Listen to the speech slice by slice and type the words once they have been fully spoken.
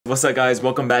What's up guys,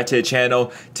 welcome back to the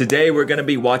channel. Today we're going to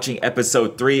be watching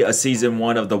episode 3 of season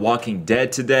 1 of The Walking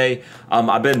Dead today.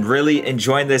 I've been really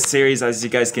enjoying this series, as you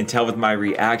guys can tell with my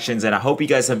reactions, and I hope you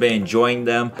guys have been enjoying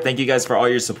them. Thank you guys for all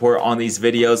your support on these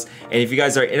videos, and if you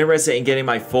guys are interested in getting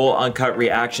my full uncut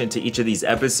reaction to each of these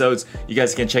episodes, you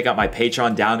guys can check out my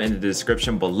Patreon down in the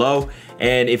description below.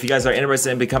 And if you guys are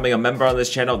interested in becoming a member on this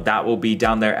channel, that will be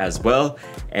down there as well.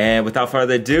 And without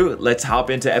further ado, let's hop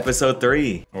into episode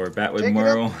 3. We're back with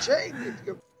Merle.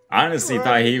 I honestly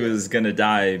thought he was gonna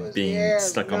die being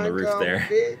stuck on the roof there.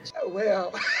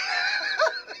 Well,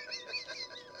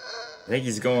 I think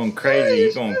he's going crazy.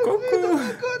 He's going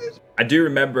cuckoo. I do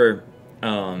remember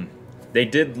they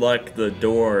did lock the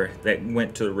door that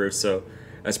went to the roof, so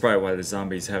that's probably why the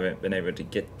zombies haven't been able to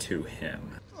get to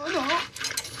him. I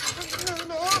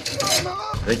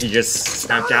think he just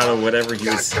snapped out of whatever he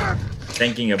was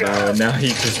thinking about, and now he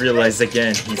just realized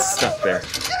again he's stuck there.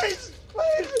 It's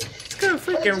gonna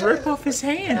freaking rip off his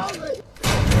hand.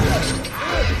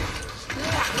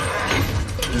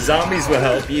 The zombies will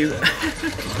help you.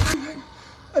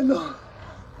 I know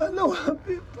I'm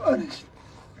being punished.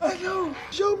 I know.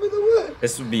 Show me the way.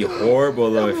 This would be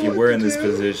horrible though if you were in this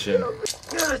position.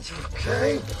 That's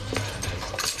okay.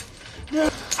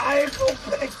 I ain't gonna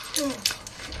beg you.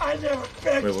 I never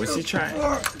begged. Wait, what's he trying?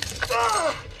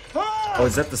 Oh,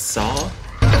 is that the saw?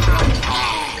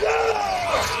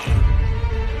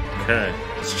 Okay,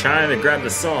 he's trying to grab the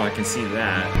saw. I can see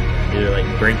that. Either like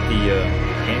break the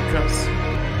handcuffs.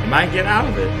 He might get out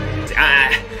of it.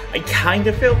 I kind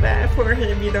of feel bad for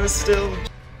him, you know, still.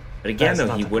 But again,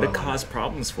 though, he would have caused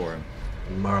problems for him.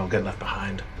 Merle get left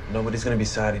behind. Nobody's gonna be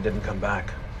sad he didn't come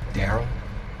back. Daryl?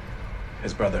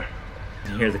 His brother.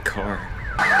 You hear the car.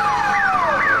 He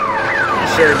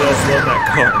sure does love that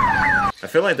car. I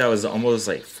feel like that was almost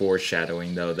like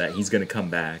foreshadowing, though, that he's gonna come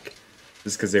back.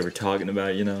 Just because they were talking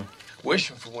about, you know.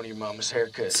 Wishing for one of your mama's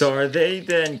haircuts. So are they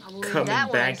then coming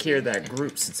back here, that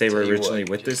group, since they were originally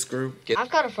with this group? I've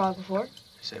got a frog before. I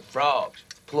said frogs,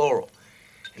 plural.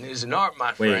 And it is an art,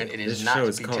 my friend. Wait, it is this not show to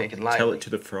is be called taken lightly. Tell It to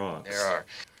the Frogs. There are.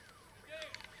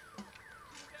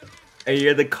 Hey,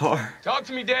 you're the car. Talk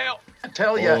to me, Dale. I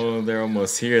tell you. Oh, they're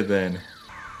almost here then.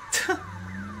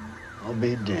 I'll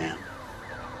be damned.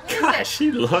 Gosh,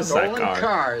 he loves that car.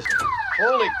 Cars.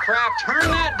 Holy crap, turn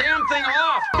that damn thing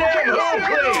off.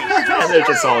 And they're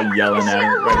just all yelling at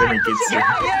him right when he gets here.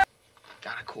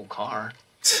 Got a cool car.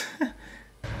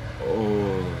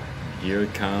 Oh, here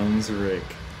comes Rick.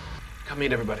 Come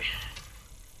meet everybody.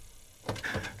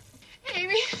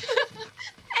 Amy.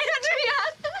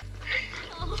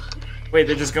 Wait,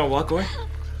 they're just gonna walk away?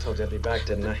 Told you I'd be back,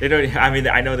 didn't I? They don't. I mean,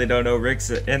 I know they don't know Rick's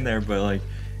in there, but like,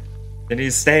 they need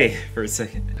to stay for a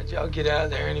second. How'd y'all get out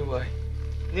of there anyway?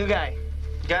 New guy.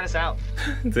 Got us out.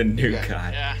 The new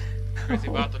guy. Yeah. Crazy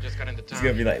Vato just got into He's town.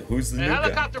 gonna be like, who's the new guy?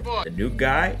 Helicopter boy. The new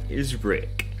guy is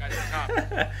Rick. Guy's on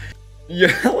top.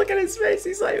 Yeah, look at his face.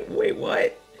 He's like, wait,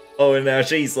 what? Oh, and now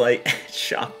she's like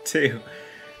shocked too.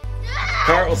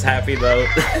 Carl's happy though.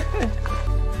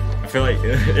 I feel like,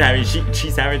 I mean,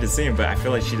 she's happy to see him, but I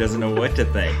feel like she doesn't know what to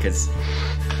think because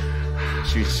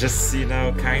she's just, you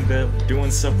know, kind of doing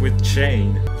stuff with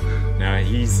Shane. Now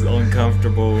he's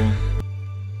uncomfortable.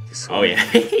 Oh yeah,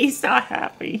 he's not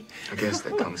happy. I guess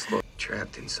that comes slow.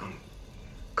 Trapped in some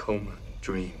coma,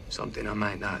 dream, something I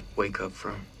might not wake up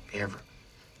from, ever.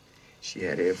 She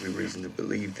had every reason to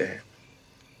believe that.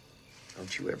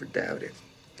 Don't you ever doubt it.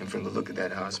 And from the look of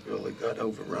that hospital, it got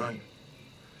overrun.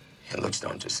 And looks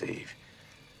don't deceive.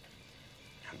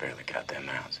 I barely got them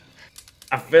out.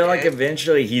 I feel like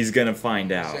eventually he's gonna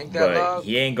find out, Think that but loud?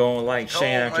 he ain't gonna like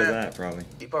Shane No, after man. that, probably.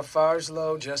 Keep our fires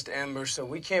low, just embers, so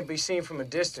we can't be seen from a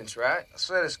distance, right? I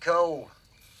said it's cold.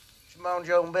 You mind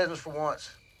your own business for once.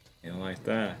 You know, like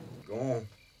that. Go on.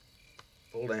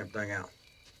 Pull the damn thing out.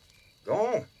 Go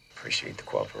on. Appreciate the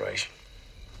cooperation.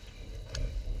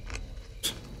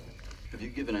 Have you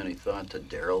given any thought to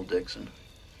Daryl Dixon?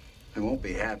 He won't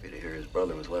be happy to hear his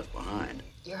brother was left behind.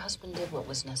 Your husband did what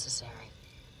was necessary.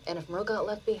 And if Merle got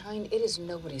left behind, it is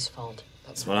nobody's fault.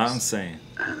 That's what I'm saying.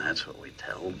 And that's what we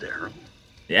tell Daryl.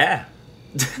 Yeah.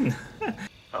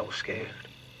 I was scared.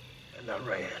 And I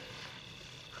ran.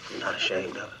 I'm not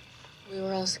ashamed of it. We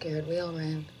were all scared. We all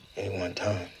ran. Any one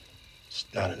time, it's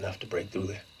not enough to break through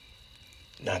there.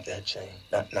 Not that chain.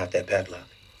 Not that padlock.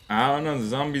 I don't know. The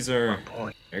zombies are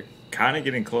they're kind of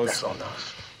getting close That's on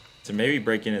us. to maybe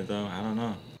breaking it though. I don't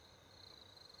know.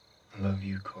 I love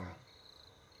you, Carl.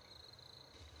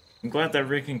 I'm glad that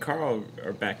Rick and Carl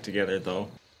are back together though.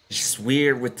 It's just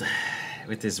weird with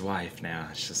his wife now.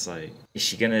 It's just like, is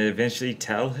she gonna eventually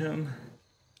tell him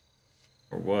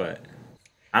or what?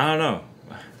 I don't know.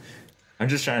 I'm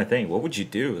just trying to think. What would you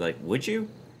do? Like, would you?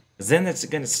 Because then that's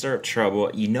gonna stir up trouble.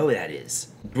 You know that is.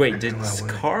 Wait, did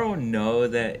Carl know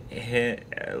that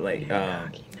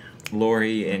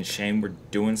Lori and Shane were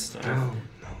doing stuff? No,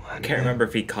 I can't remember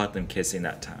if he caught them kissing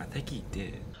that time. I think he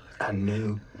did. I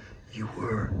knew you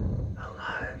were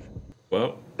alive.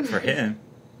 Well, for him,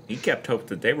 he kept hope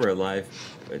that they were alive,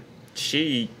 but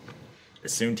she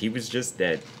assumed he was just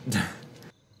dead.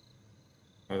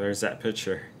 Oh, there's that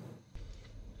picture.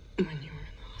 When you were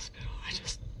in the hospital,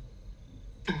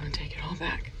 I want to take it all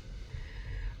back.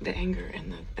 The anger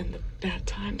and the bad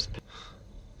times. But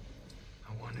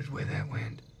I wondered where that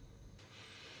went.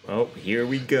 Well, here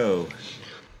we go.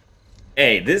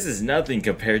 Hey, this is nothing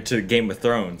compared to Game of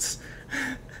Thrones.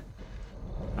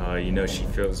 Oh, you know she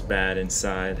feels bad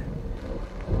inside.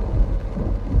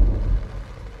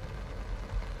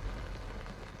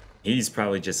 He's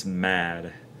probably just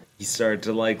mad. He started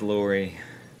to like Lori.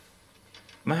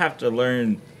 I'm gonna have to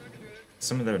learn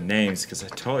some of their names because I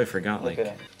totally forgot like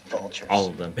all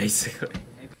of them basically.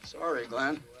 Sorry,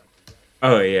 Glenn.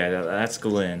 Oh yeah, that's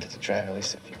Glenn. Try at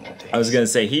least a few more days. I was gonna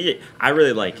say I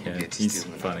really like him. He's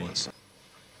funny.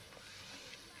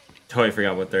 Totally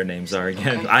forgot what their names are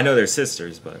again. Okay. I know they're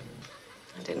sisters, but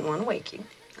I didn't want to wake you.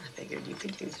 I figured you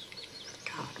could use.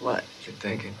 God, what? You're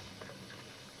thinking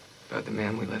about the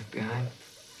man we left behind?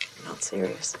 I'm not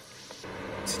serious.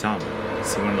 What's Tom?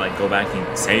 Does he want to like go back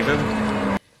and save him?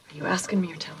 Are you asking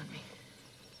me or telling me?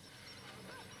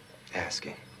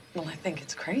 Asking. Well, I think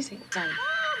it's crazy. Carl?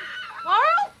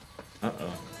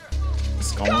 Uh-oh.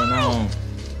 What's going on?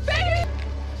 Baby!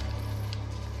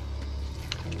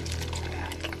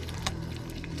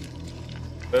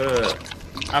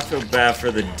 I feel bad for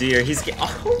the deer. He's getting.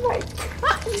 Oh my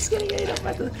god! He's getting ate up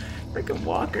by the freaking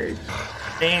walker.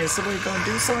 Dang, is somebody gonna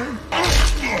do something?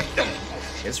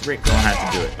 Guess Rick gonna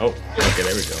have to do it. Oh, okay,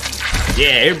 there we go.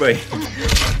 Yeah, everybody.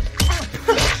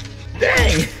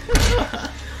 Dang!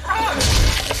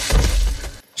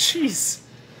 Jeez.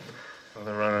 Well,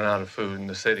 they're running out of food in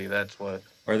the city, that's what.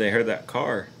 Or they heard that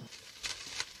car.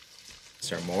 Is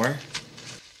there more?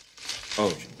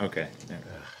 Oh, okay. Yeah.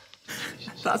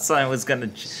 I thought something was gonna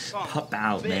pop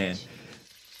out, man.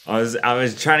 I was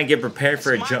trying to get prepared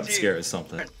for a jump scare or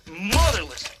something.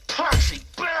 Motherless, toxic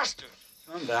bastard!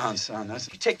 Calm down, son. That's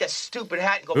You take that stupid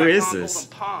hat and go Who back is on this?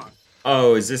 Golden Pond.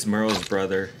 Oh, is this Merle's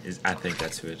brother? I think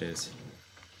that's who it is.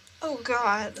 Oh,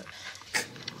 God.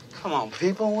 Come on,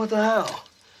 people. What the hell?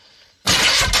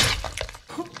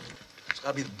 It's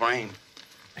gotta be the brain.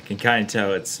 I can kind of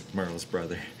tell it's Merle's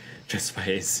brother just by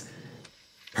his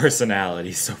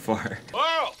personality so far.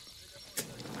 Merle!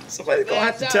 Somebody's gonna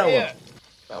have to tell him.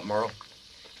 About Merle.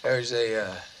 There's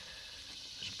a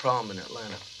problem in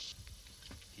Atlanta.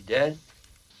 He dead?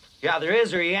 Yeah, there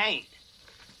is or he ain't.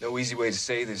 No easy way to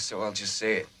say this, so I'll just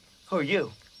say it. Who are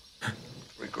you?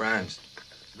 Rick Grimes.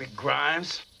 Rick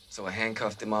Grimes? So I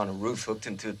handcuffed him on a roof, hooked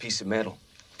him to a piece of metal.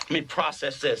 Let me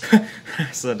process this.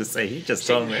 So to say, he just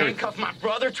So told you him everything. handcuffed my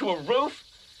brother to a roof?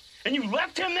 And you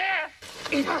left him there?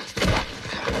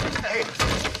 Hey.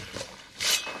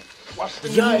 What's the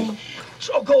name?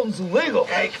 Show Golden's illegal.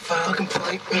 Hey, file a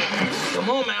complaint. Come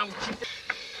on, man.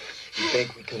 You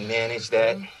think we can manage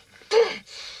that?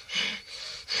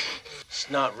 It's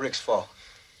not Rick's fault.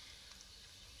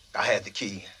 I had the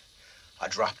key. I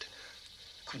dropped it.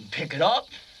 Couldn't pick it up?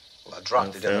 Well, I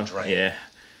dropped it in the drain. Yeah.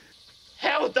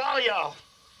 Hell with all y'all.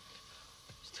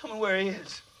 Just tell me where he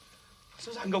is.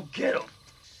 So I can go get him.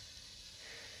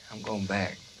 I'm going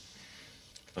back.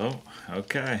 Oh,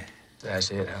 okay. That's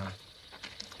it, huh?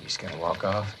 You just gonna walk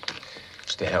off?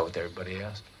 Just to hell with everybody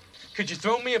else? Could you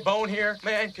throw me a bone here,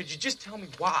 man? Could you just tell me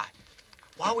why?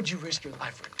 Why would you risk your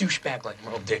life for a douchebag like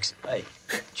Merle Dixon? Hey,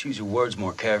 choose your words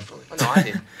more carefully. Oh, no, I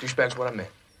didn't. Douchebag's what I meant.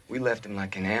 We left him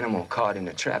like an animal caught in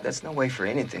a trap. That's no way for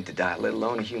anything to die, let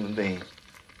alone a human being.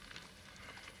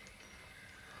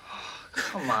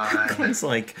 Come on. It's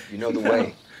like, You know the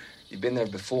way. You've been there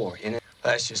before, you know?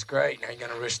 That's just great. Now you're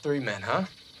gonna risk 3 men, huh?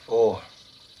 4.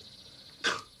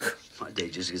 My day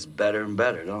just gets better and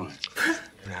better, don't it?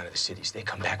 Get out of the cities. They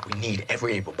come back. We need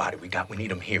every able body we got. We need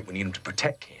them here. We need them to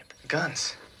protect camp.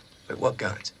 Guns. Wait, what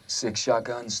guns? 6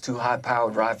 shotguns, 2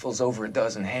 high-powered rifles, over a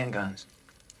dozen handguns.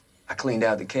 I cleaned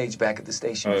out the cage back at the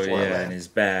station oh before I yeah, left. in his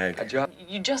bag. I dropped.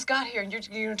 You just got here and you're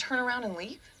gonna turn around and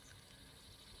leave?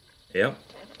 Yep.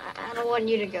 I don't want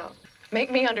you to go.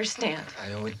 Make me understand.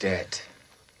 I owe a debt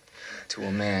to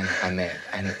a man I met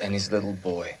and his little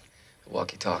boy. The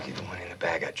walkie-talkie, the one in the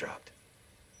bag I dropped.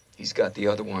 He's got the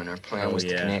other one. Our plan Oh, was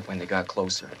to yeah. connect when they got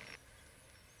closer.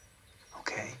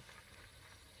 Okay.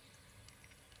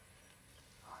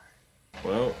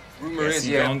 Well, Rumor guess is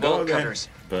he you gonna have go bolt then. cutters.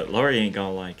 But Lori ain't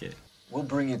gonna like it. We'll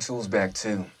bring your tools back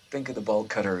too. Think of the bolt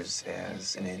cutters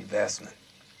as an investment.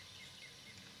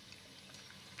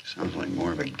 Sounds like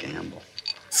more of a gamble.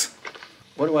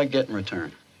 What do I get in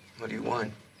return? What do you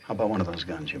want? How about one of those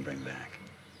guns you bring back?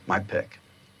 My pick.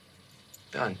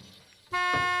 Done.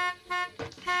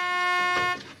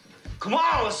 Come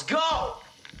on, let's go!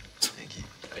 Thank you.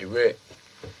 Hey, Rick,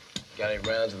 got any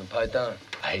rounds of the Python?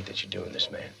 I hate that you're doing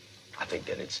this, man. I think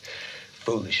that it's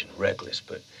foolish and reckless,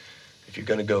 but if you're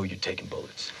gonna go, you're taking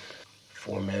bullets.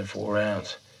 4 men, 4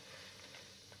 rounds.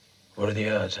 What are the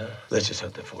odds, huh? Let's just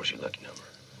hope that 4's your lucky number,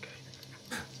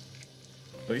 okay?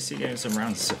 At least he gave him some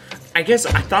rounds. So, I guess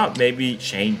I thought maybe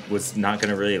Shane was not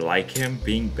gonna really like him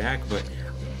being back, but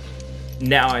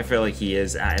now I feel like he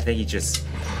is. I think he just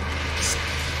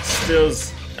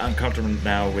feels uncomfortable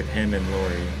now with him and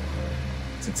Lori,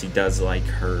 since he does like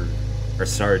her, or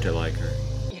started to like her.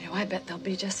 You know, I bet they'll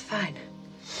be just fine.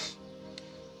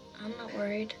 I'm not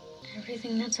worried.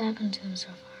 Everything that's happened to him so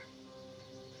far.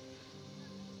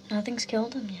 Nothing's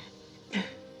killed him yet.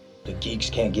 The geeks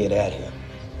can't get at him.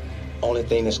 Only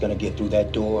thing that's gonna get through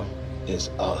that door is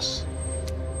us.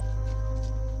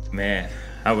 Man,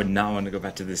 I would not want to go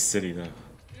back to this city though.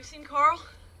 You seen Carl?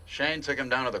 Shane took him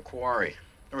down to the quarry.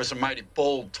 There was some mighty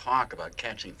bold talk about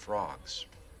catching frogs.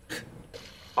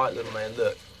 All right, little man,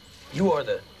 look. You are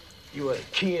the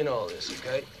key in all this,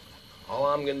 okay? All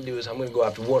I'm gonna do is I'm gonna go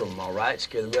after one of them, all right?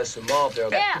 Scare the rest of them off. They'll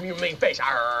give me your mean face.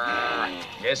 Arr.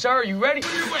 Yes, sir. You ready?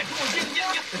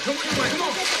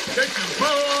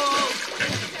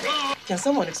 Can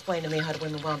someone explain to me how the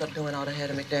women wound up doing all the head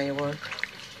of McDaniel work?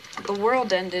 The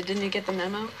world ended. Didn't you get the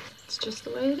memo? It's just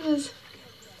the way it is.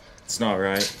 It's not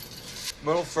right.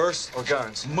 Myrtle first or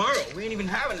guns? Myrtle, we ain't even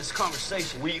having this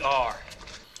conversation. We are.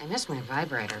 I miss my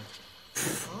vibrator.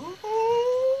 Oh,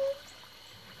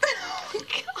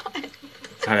 God.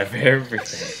 Out of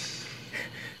everything.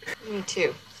 Me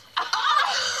too.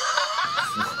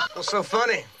 What's so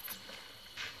funny? You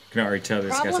can already tell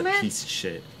this guy's Problem a is- piece of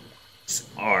shit. Just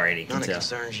already can None that tell.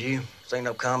 concerns you. This ain't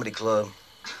no comedy club.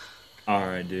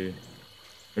 Alright, dude.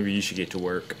 Maybe you should get to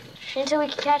work. Shane said we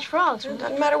could catch frogs. It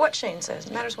doesn't matter what Shane says.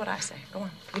 It matters what I say. Go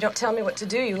on. You don't tell me what to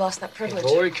do, you lost that privilege.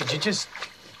 Lori, could you just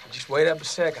wait up a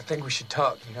sec? I think we should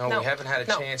talk. You know, we haven't had a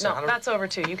chance. No, I don't... that's over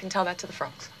too. You can tell that to the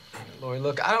frogs. Lori,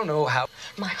 look, I don't know how.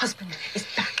 My husband is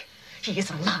back. He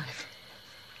is alive.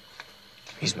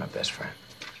 He's my best friend.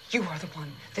 You are the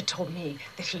one that told me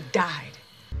that he died.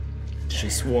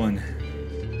 Just one.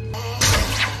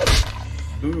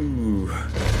 Ooh.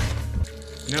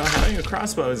 You know, having a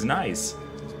crossbow is nice.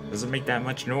 Doesn't make that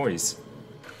much noise.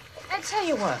 I tell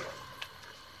you what.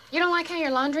 You don't like how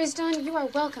your laundry's done? You are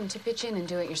welcome to pitch in and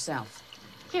do it yourself.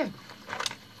 Here.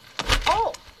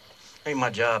 Oh! Ain't my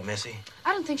job, Missy.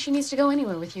 I don't think she needs to go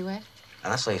anywhere with you, Ed.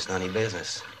 Honestly, it's none of your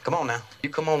business. Come on now. You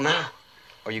come on now,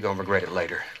 or you gonna regret it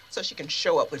later. So she can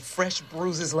show up with fresh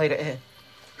bruises later, Ed.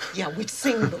 Yeah, we've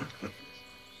seen them.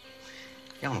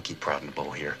 Y'all don't keep prodding the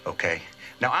bull here, okay?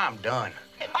 Now I'm done.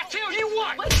 I tell you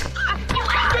what!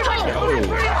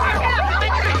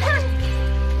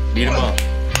 Beat him up.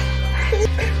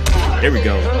 There we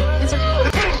go.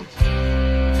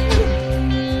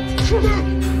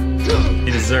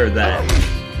 He deserved that.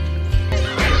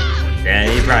 Yeah,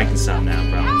 he probably can stop now,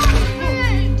 bro.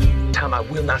 Time I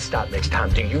will not stop next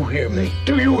time. Do you hear me?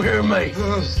 Do you hear me?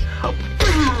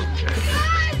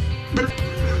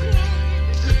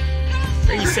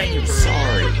 Are you saying you're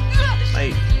sorry?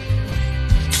 Like,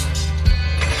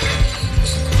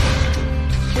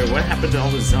 wait, what happened to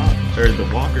all the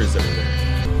walkers over there?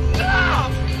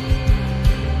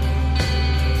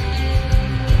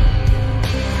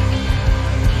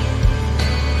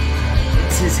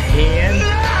 It's his hand.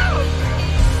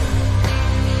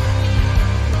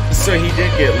 So he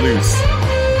did get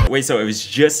loose. Wait, so it was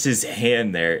just his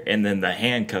hand there, and then the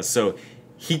handcuffs. So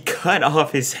he cut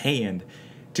off his hand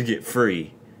to get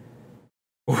free.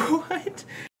 What?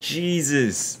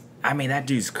 Jesus. I mean, that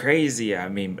dude's crazy. I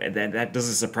mean, that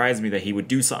doesn't surprise me that he would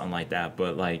do something like that.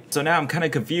 But like, so now I'm kind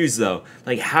of confused though.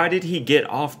 Like, how did he get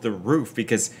off the roof?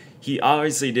 Because he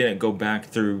obviously didn't go back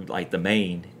through like the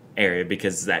main area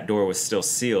because that door was still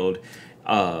sealed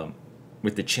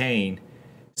with the chain.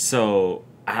 So,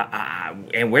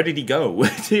 and where did he go?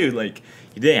 Dude, like,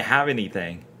 he didn't have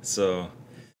anything. So,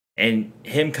 and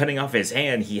him cutting off his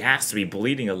hand, he has to be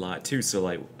bleeding a lot too. So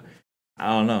like, I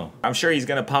don't know. I'm sure he's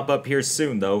gonna pop up here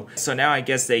soon though. So now I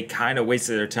guess they kind of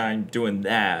wasted their time doing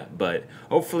that, but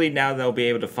hopefully now they'll be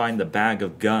able to find the bag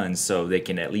of guns so they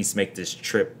can at least make this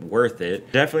trip worth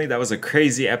it. Definitely that was a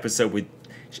crazy episode with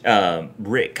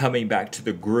Rick coming back to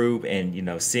the group and, you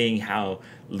know, seeing how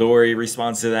Lori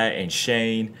responds to that, and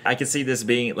Shane. I can see this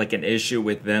being like an issue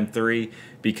with them three,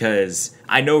 because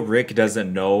I know Rick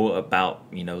doesn't know about,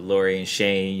 you know, Lori and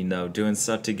Shane, you know, doing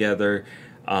stuff together,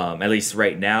 at least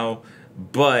right now.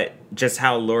 But just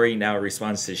how Lori now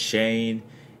responds to Shane,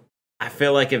 I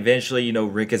feel like eventually, you know,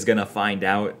 Rick is gonna find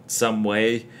out some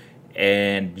way,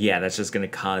 and yeah, that's just gonna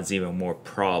cause even more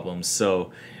problems.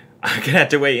 So I'm gonna have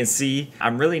to wait and see.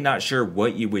 I'm really not sure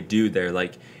what you would do there.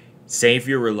 Like, say if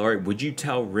you were Lori, would you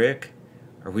tell Rick,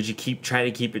 or would you try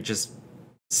to keep it just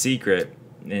secret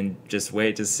and just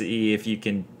wait to see if you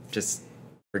can just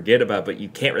forget about it? But you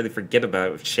can't really forget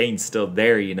about it if Shane's still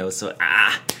there, you know. So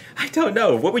I don't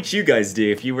know. What would you guys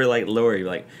do if you were like Lori?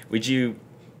 Like, would you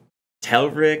tell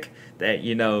Rick that,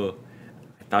 you know,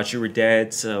 I thought you were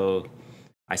dead, so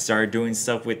I started doing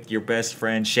stuff with your best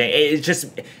friend Shane?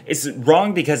 It's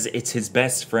wrong because it's his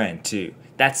best friend too.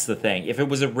 That's the thing. If it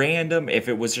was a random, if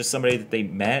it was just somebody that they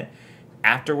met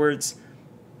afterwards,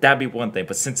 that'd be one thing.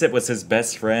 But since it was his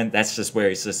best friend, that's just where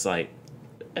it's just like,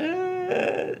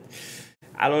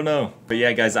 I don't know. But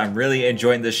yeah, guys, I'm really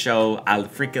enjoying this show. I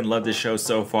freaking love this show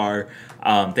so far.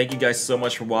 Thank you guys so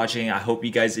much for watching. I hope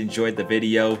you guys enjoyed the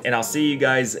video, and I'll see you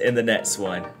guys in the next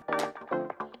one.